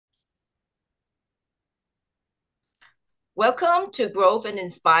Welcome to Growth and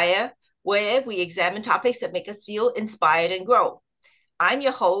Inspire, where we examine topics that make us feel inspired and grow. I'm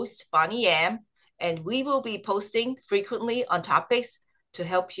your host, Bonnie Yam, and we will be posting frequently on topics to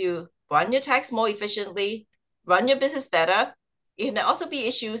help you run your tax more efficiently, run your business better. It can also be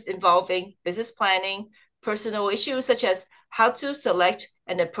issues involving business planning, personal issues such as how to select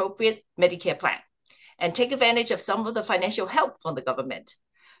an appropriate Medicare plan, and take advantage of some of the financial help from the government.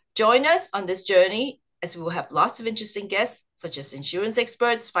 Join us on this journey as we will have lots of interesting guests, such as insurance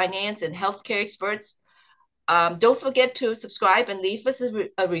experts, finance, and healthcare experts. Don't forget to subscribe and leave us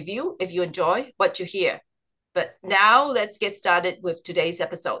a review if you enjoy what you hear. But now let's get started with today's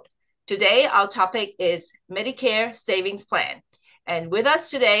episode. Today, our topic is Medicare Savings Plan. And with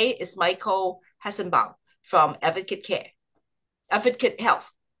us today is Michael Hasenbalg from Advocate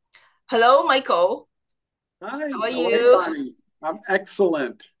Health. Hello, Michael. Hi, How are how are you, you? Bonnie? I'm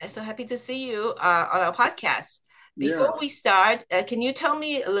excellent. I'm so happy to see you on our podcast. Before we Yes, start, can you tell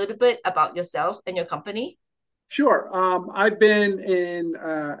me a little bit about yourself and your company? sure. I've been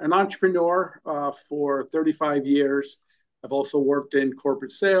an entrepreneur for 35 years. I've also worked in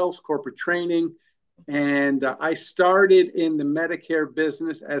corporate sales, corporate training, and I started in the Medicare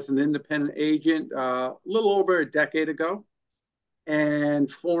business as an independent agent a little over a decade ago and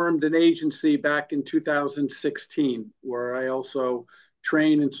formed an agency back in 2016, where I also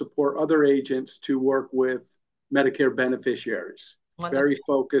train and support other agents to work with Medicare beneficiaries. Very Wonderful,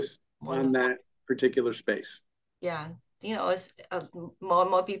 focused on wonderful. that particular space. Yeah, it's more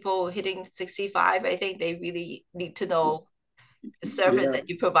and more people hitting 65. I think they really need to know the service that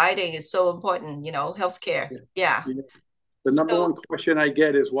you're Yes. providing is so important, healthcare. Yeah. Yeah. Yeah. The number So one question I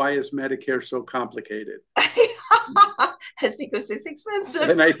get is, why is Medicare so complicated? it's because it's expensive,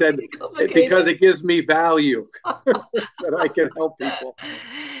 And I said, really complicated. because it gives me value that I can help people.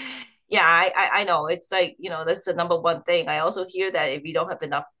 Yeah, I know. It's like, that's the number one thing. I also hear that if you don't have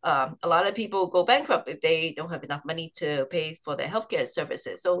enough, a lot of people go bankrupt if they don't have enough money to pay for their healthcare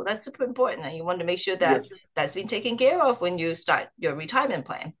services. So that's super important. And you want to make sure that Yes, that's been taken care of when you start your retirement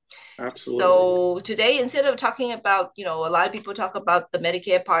plan. absolutely. So today, instead of talking about, a lot of people talk about the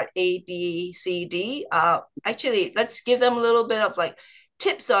Medicare Part A, B, C, D. Actually, let's give them a little bit of like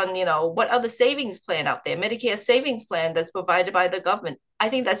tips on, what other savings plan out there, Medicare savings plan that's provided by the government. I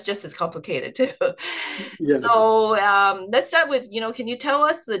think that's just as complicated too. Yes. So let's start with, can you tell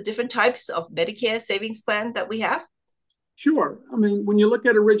us the different types of Medicare savings plan that we have? Sure. I mean, when you look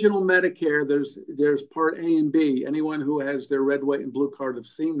at original Medicare, there's Part A and B. Anyone who has their red, white, and blue card have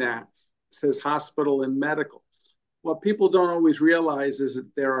seen that. It says hospital and medical. What people don't always realize is that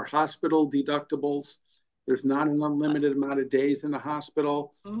there are hospital deductibles. There's not an unlimited amount of days in the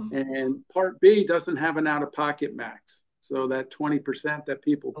hospital. Mhm. And Part B doesn't have an out-of-pocket max. So that 20% that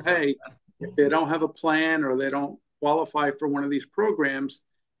people Okay. pay, if they don't have a plan or they don't qualify for one of these programs,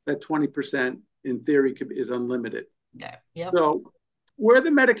 that 20% in theory is unlimited. Yeah. Yep. So, where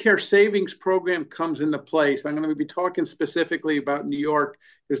the Medicare Savings Program comes into place, I'm going to be talking specifically about New York,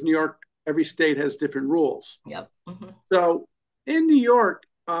 because New York, every state has different rules. Yep. Hmm. So, in New York,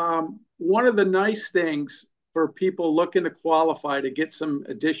 one of the nice things for people looking to qualify to get some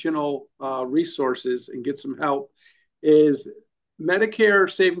additional resources and get some help is Medicare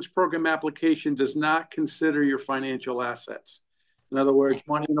Savings Program application does not consider your financial assets. In other words,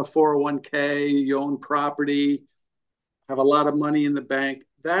 money in a 401k, you own property, have a lot of money in the bank.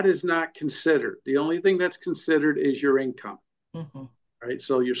 That is not considered. The only thing that's considered is your income, Hmm. right?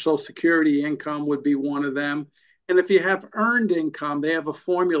 So your Social Security income would be one of them. And if you have earned income, they have a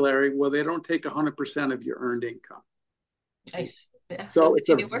formulary where they don't take 100% of your earned income. Right? Nice. Yeah. So So it's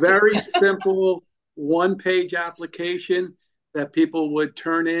a continue working. very simple one-page application that people would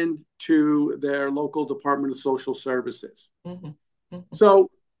turn in to their local Department of Social Services. Hmm. Hmm. So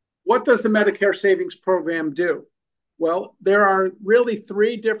what does the Medicare Savings Program do? Well, there are really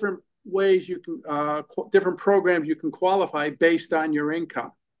three different ways you can, different programs you can qualify based on your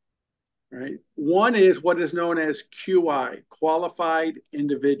income, right? One is what is known as QI, Qualified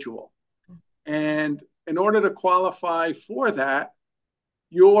Individual. And in order to qualify for that,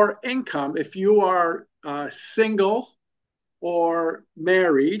 your income, if you are single or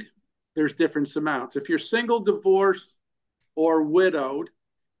married, there's different amounts. If you're single, divorced, or widowed,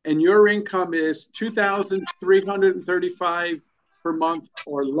 and your income is 2,335 per month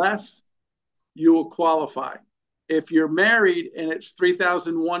or less, you will qualify. If you're married and it's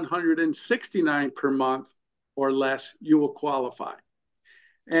 3,169 per month or less, you will qualify.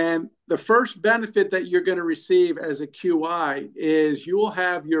 And the first benefit that you're going to receive as a QI is you will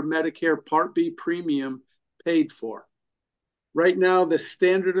have your Medicare Part B premium paid for. Right now, the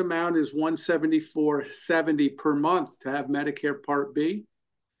standard amount is $174.70 per month to have Medicare Part B.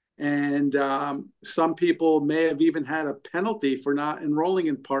 And some people may have even had a penalty for not enrolling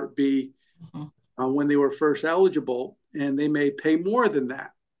in Part B when they were first eligible, and they may pay more than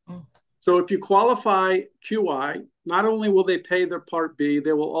that. Mm-hmm. So if you qualify QI, not only will they pay their Part B,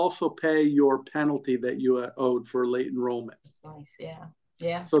 they will also pay your penalty that you owed for late enrollment. Nice, yeah.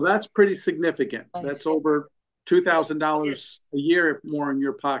 Yeah. So that's pretty significant. Nice. That's over $2,000 a year more in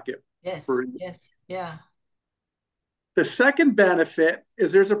your pocket. Yes, yes, yeah. The second benefit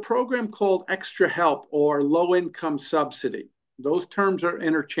is there's a program called Extra Help or Low Income Subsidy. Those terms are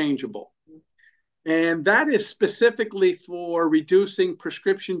interchangeable. And that is specifically for reducing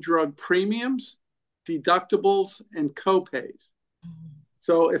prescription drug premiums, deductibles, and copays.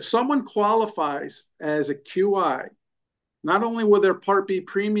 So if someone qualifies as a QI, not only will their Part B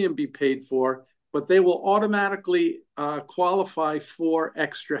premium be paid for, but they will automatically qualify for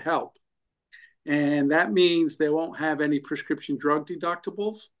Extra Help. And that means they won't have any prescription drug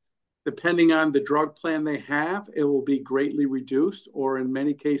deductibles. Depending on the drug plan they have, it will be greatly reduced, or in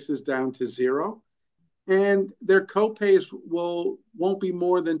many cases down to zero. And their copays won't be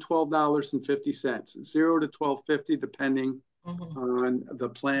more than $12.50, $0 to $12.50, depending on the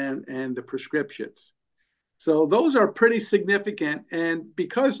plan and the prescriptions. So those are pretty significant. And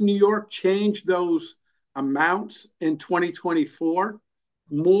because New York changed those amounts in 2024,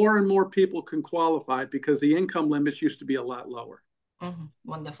 more and more people can qualify because the income limits used to be a lot lower.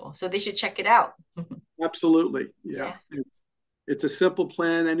 Wonderful. So they should check it out. Absolutely. Yeah. It's a simple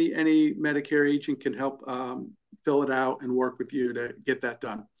plan. Any Medicare agent can help fill it out and work with you to get that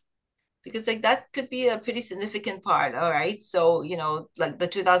done. Because like that could be a pretty significant part. All right. So, like the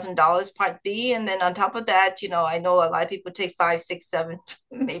 $2,000 Part B. And then on top of that, I know a lot of people take 5, 6, 7,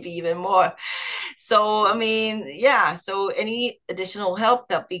 maybe even more. So, I mean, yeah. So any additional help,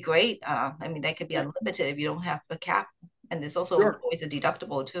 that'd be great. I mean, that could be unlimited if you don't have a cap. And there's also always a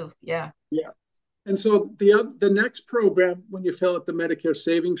deductible too. Yeah. Yeah. And so the next program, when you fill out the Medicare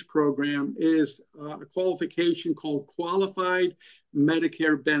Savings Program, is a qualification called Qualified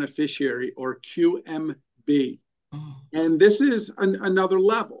Medicare Beneficiary, or QMB. And this is another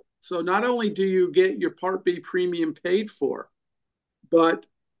level. So not only do you get your Part B premium paid for, but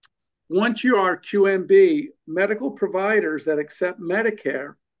once you are QMB, medical providers that accept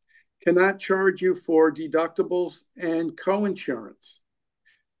Medicare cannot charge you for deductibles and coinsurance.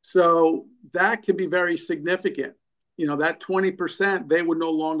 So that can be very significant. That 20%, they would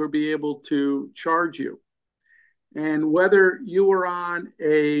no longer be able to charge you. And whether you are on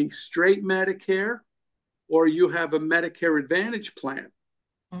a straight Medicare or you have a Medicare Advantage plan,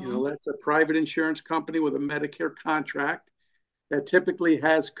 that's a private insurance company with a Medicare contract that typically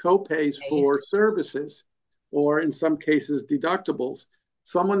has copays for services, or in some cases, deductibles.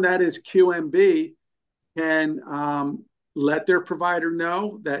 Someone that is QMB can let their provider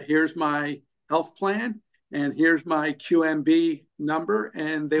know that here's my health plan and here's my QMB number,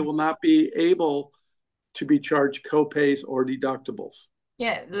 and they will not be able to be charged copays or deductibles.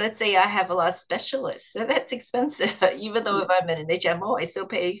 Yeah, let's say I have a lot of specialists, so that's expensive. Even though if I'm in an HMO, I still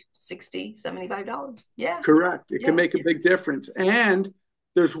pay $60, $75. Yeah. Correct. It can make a big difference. And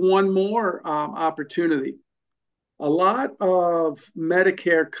there's one more opportunity. A lot of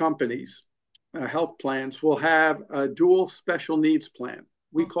Medicare companies, health plans, will have a dual special needs plan.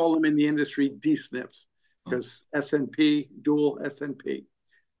 We call them in the industry DSNPs, because SNP, dual SNP.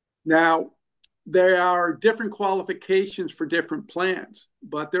 Now, there are different qualifications for different plans,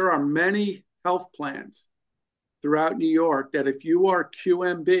 but there are many health plans throughout New York that if you are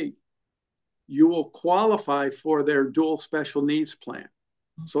QMB, you will qualify for their dual special needs plan.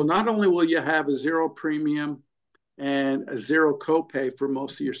 So not only will you have a zero premium and a zero copay for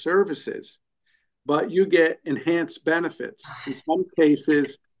most of your services, but you get enhanced benefits. In some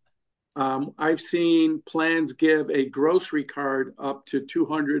cases, I've seen plans give a grocery card up to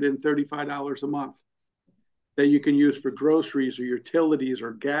 $235 a month that you can use for groceries or utilities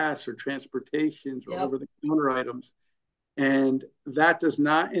or gas or transportations or over-the-counter items. And that does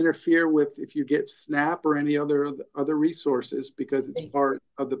not interfere with if you get SNAP or any other resources, because it's part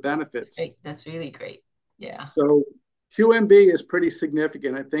of the benefits. Great. That's really great. Yeah. So QMB is pretty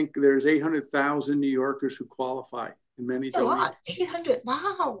significant. I think there's 800,000 New Yorkers who qualify, and many don't. A lot. 800.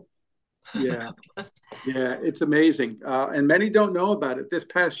 Wow. Yeah, it's amazing. And many don't know about it. This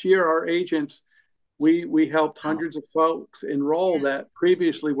past year, our agents, we helped hundreds of folks enroll that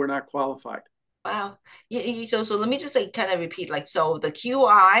previously were not qualified. Wow. So let me just kind of repeat, so the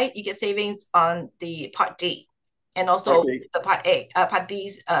QI, you get savings on the Part D and also the Part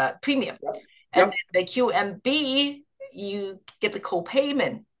B's premium. And the QMB, you get the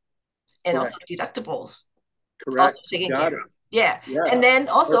co-payment and also Correct. deductibles also Correct. taken care Got it. of. Yeah. And Yes. then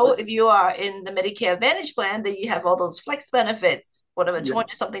also Perfect. if you are in the Medicare Advantage plan, then you have all those flex benefits, whatever, 200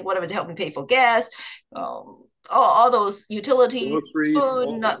 Yes. something, whatever to help me pay for gas, all those utilities, Groceries.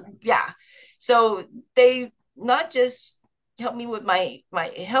 food, not, yeah. So they not just help me with my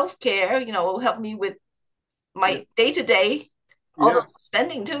health care, help me with Yeah. my day to day, all Yeah. those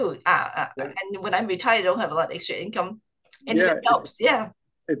spending too. Right. And when I'm retired, I don't have a lot of extra income, and it Yeah. helps. Yeah.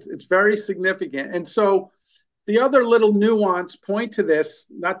 It's very significant. And so the other little nuance point to this,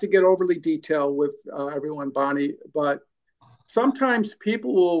 not to get overly detailed with everyone, Bonnie, but sometimes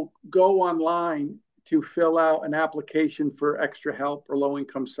people will go online to fill out an application for extra help or low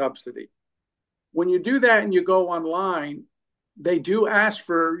income subsidy. When you do that and you go online, they do ask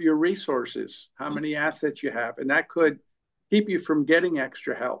for your resources, how many assets you have, and that could keep you from getting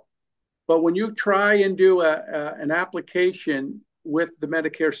extra help. But when you try and do an application with the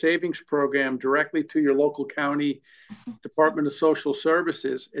Medicare Savings Program directly to your local county Department of Social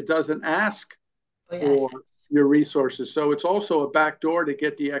Services, it doesn't ask Oh, yeah, for your resources. So it's also a backdoor to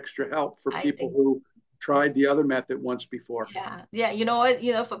get the extra help for I people think. who tried the other method once before. Yeah, yeah. You know what?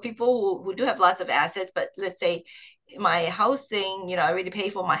 For people who do have lots of assets, but let's say my housing, I already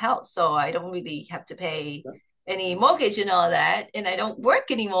pay for my house, so I don't really have to pay Yeah. any mortgage and all that, and I don't work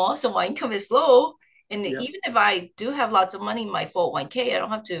anymore, so my income is low. And Yeah. even if I do have lots of money in my 401k, I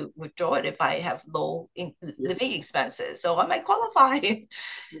don't have to withdraw it if I have low Yeah. living expenses. So I might qualify.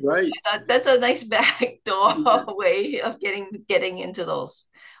 Right. That's a nice backdoor Yeah. way of getting into those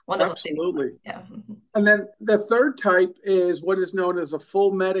wonderful things. Absolutely. Yeah. And then the third type is what is known as a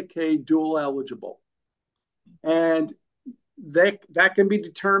full Medicaid dual eligible. And that can be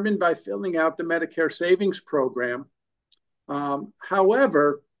determined by filling out the Medicare Savings Program.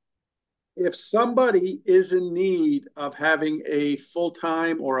 However, if somebody is in need of having a full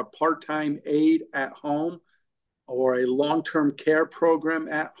time or a part time aide at home or a long term care program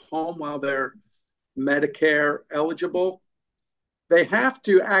at home while they're Medicare eligible, they have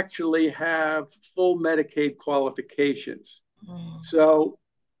to actually have full Medicaid qualifications. Mm. So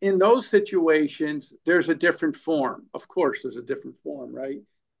in those situations, there's a different form. Of course, there's a different form, right?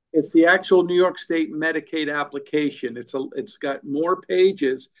 It's the actual New York State Medicaid application. It's got more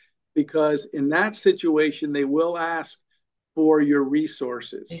pages because in that situation they will ask for your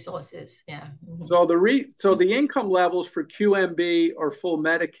resources. Resources. Yeah. Mhm. So the income levels for QMB or full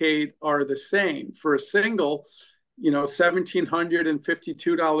Medicaid are the same. For a single,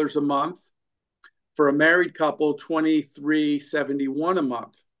 $1,752 a month. For a married couple, $2,371 a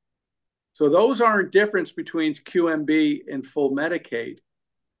month. So those aren't difference between QMB and full Medicaid.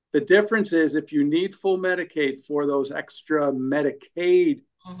 The difference is if you need full Medicaid for those extra Medicaid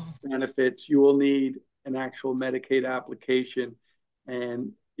Mhm. benefits, you will need an actual Medicaid application,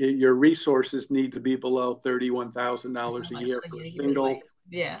 and your resources need to be below That's how $31,000 a much year I for need a to give it away. single,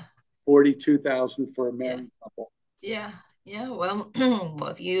 Yeah. 42,000 for a Yeah. married couple. Yeah. Yeah. Well, well,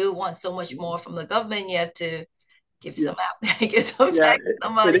 if you want so much more from the government, you have to give Yeah, some out, give some yeah, back to it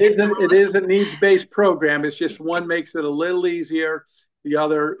somebody. is it is a needs based program. It's just one makes it a little easier. The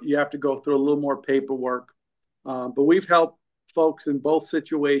other, you have to go through a little more paperwork. But we've helped folks in both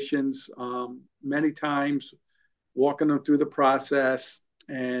situations many times, walking them through the process,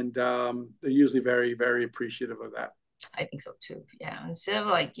 and they're usually very, very appreciative of that. I think so too. Yeah. Instead of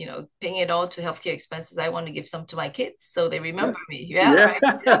like, paying it all to healthcare expenses, I want to give some to my kids so they Yeah, remember me. Yeah. yeah,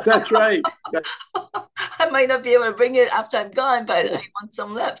 Right. that's right. I might not be able to bring it after I'm gone, but I want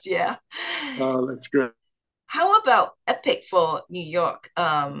some left. Yeah. Oh, that's great. How about Epic for New York?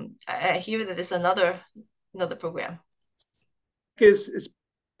 I hear that there's another program. Is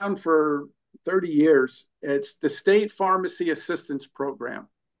around for 30 years. It's the State Pharmacy Assistance Program.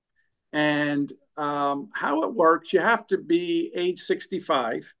 And how it works, you have to be age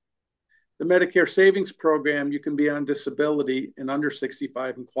 65. The Medicare Savings Program, you can be on disability and under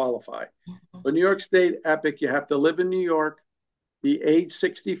 65 and qualify. But New York State Epic, you have to live in New York, be age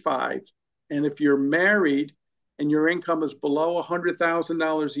 65. And if you're married and your income is below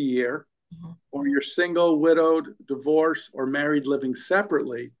 $100,000 a year, Mhm. or you're single, widowed, divorced, or married living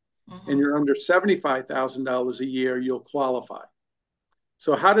separately, and Mhm. you're under $75,000 a year, you'll qualify.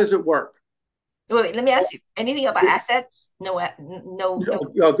 So how does it work? Wait, let me ask you. Anything about assets? No, no, no.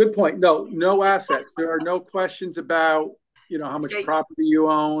 No, good point. No assets. There are no questions about, how much Straight. property you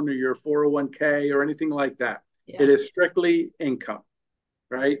own or your 401k or anything like that. It Yeah. is strictly income,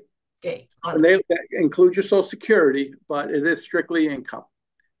 right? Okay. And Wonderful. they that include your social security, but it is strictly income.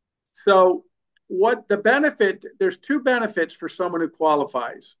 So there's two benefits for someone who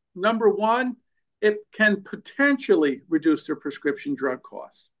qualifies. Number one, it can potentially reduce their prescription drug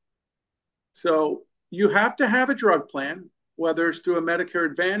costs. So you have to have a drug plan, whether it's through a Medicare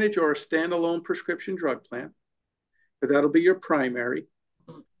Advantage or a standalone prescription drug plan, but that'll be your primary.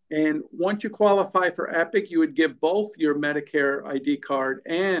 And once you qualify for Epic, you would give both your Medicare ID card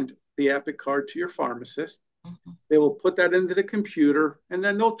and the Epic card to your pharmacist. Mm-hmm. They will put that into the computer, and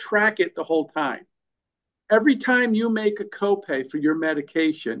then they'll track it the whole time. Every time you make a copay for your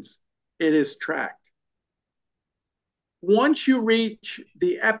medications, it is tracked. Once you reach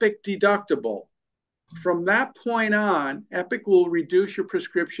the Epic deductible, from that point on, Epic will reduce your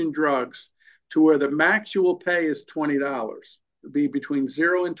prescription drugs to where the max you will pay is $20. It'll be between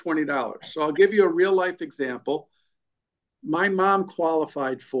 $0 and $20. So I'll give you a real life example. My mom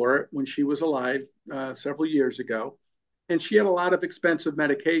qualified for it when she was alive several years ago, and she had a lot of expensive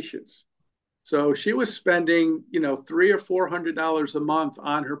medications. So she was spending, $300 or $400 a month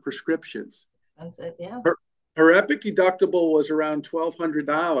on her prescriptions. Expensive, yeah. Her Epic deductible was around $1,200.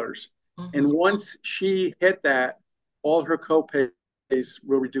 Mm-hmm. And once she hit that, all her copays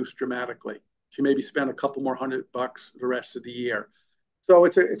will reduce dramatically. She maybe spent a couple more $100 the rest of the year. So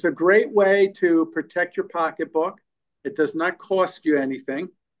it's a great way to protect your pocketbook. It does not cost you anything.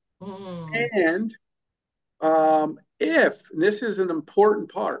 And if, and this is an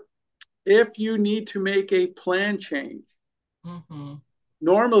important part, if you need to make a plan change,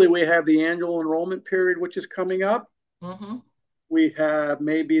 normally we have the annual enrollment period, which is coming up. We have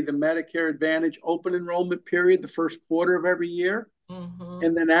maybe the Medicare Advantage open enrollment period, the first quarter of every year.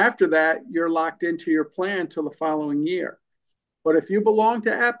 And then after that, you're locked into your plan till the following year. But if you belong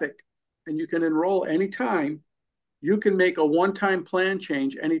to Epic and you can enroll anytime, you can make a one-time plan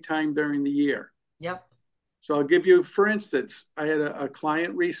change anytime during the year. Yep. So I'll give you, for instance, I had a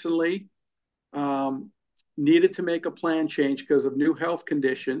client recently needed to make a plan change because of new health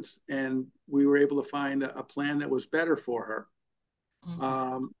conditions, and we were able to find a plan that was better for her.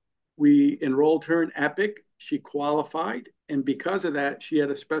 We enrolled her in Epic. She qualified, and because of that, she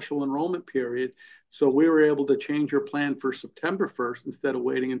had a special enrollment period. So we were able to change her plan for September 1st instead of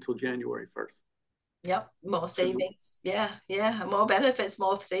waiting until January 1st. Yep, more savings. Yeah, more benefits,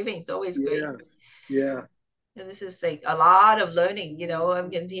 more savings. Always great. Yes, yeah. And this is like a lot of learning.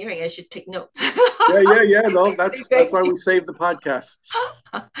 I'm hearing. I should take notes. Yeah. No, that's why we save the podcast.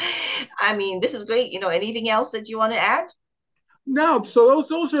 I mean, this is great. Anything else that you want to add? No, so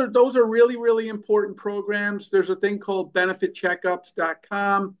those are really, really important programs. There's a thing called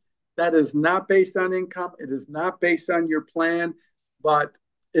benefitcheckups.com that is not based on income. It is not based on your plan, but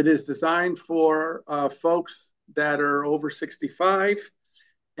it is designed for folks that are over 65,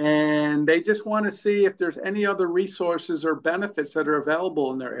 and they just want to see if there's any other resources or benefits that are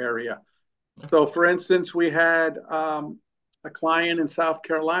available in their area. So, for instance, we had a client in South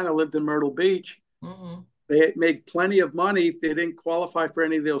Carolina, lived in Myrtle Beach. They made plenty of money. They didn't qualify for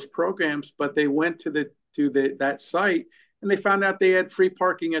any of those programs, but they went to that site and they found out they had free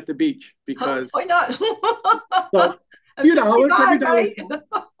parking at the beach because why not? So, few dollars, every dollar.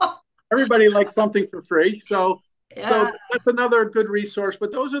 Right? Everybody likes something for free. So that's another good resource.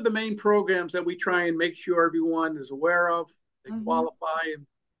 But those are the main programs that we try and make sure everyone is aware of. They qualify and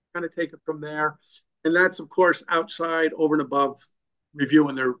kind of take it from there. And that's, of course, outside, over and above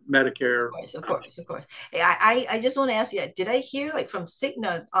reviewing their Medicare. Of course. Hey, I just want to ask you, did I hear from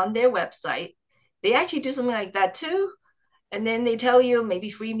Cigna on their website, they actually do something like that too? And then they tell you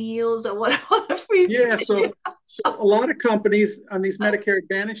maybe free meals or whatever. So a lot of companies on these Medicare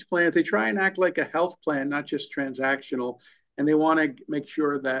Advantage plans, they try and act like a health plan, not just transactional. And they want to make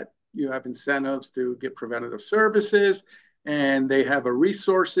sure that you have incentives to get preventative services, and they have a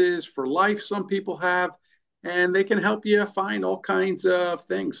resources for life some people have, and they can help you find all kinds of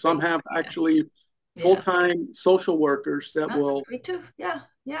things. Some have actually full-time social workers that will. That's great too. Yeah.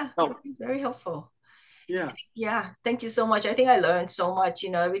 Help. Very helpful. Yeah. Thank you so much. I think I learned so much.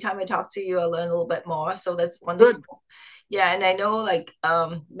 Every time I talk to you, I learn a little bit more. So that's wonderful. Good. Yeah, and I know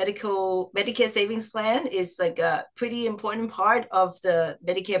Medicare Savings Plan is like a pretty important part of the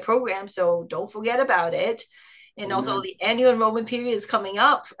Medicare program. So don't forget about it. And also the annual enrollment period is coming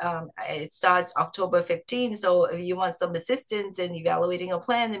up. It starts October 15th. So if you want some assistance in evaluating a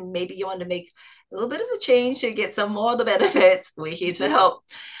plan, and maybe you want to make a little bit of a change to get some more of the benefits, we're here to help.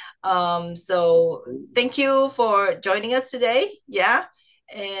 So thank you for joining us today.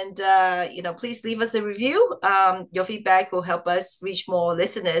 And please leave us a review. Your feedback will help us reach more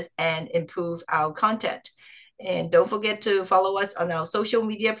listeners and improve our content. And don't forget to follow us on our social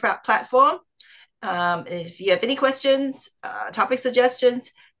media platform. If you have any questions, topic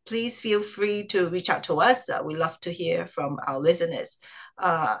suggestions, please feel free to reach out to us. We love to hear from our listeners.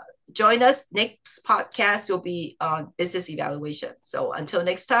 join us. Next podcast will be on business evaluation. So until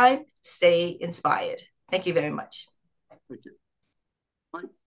next time, stay inspired. Thank you very much. Thank you. Bye.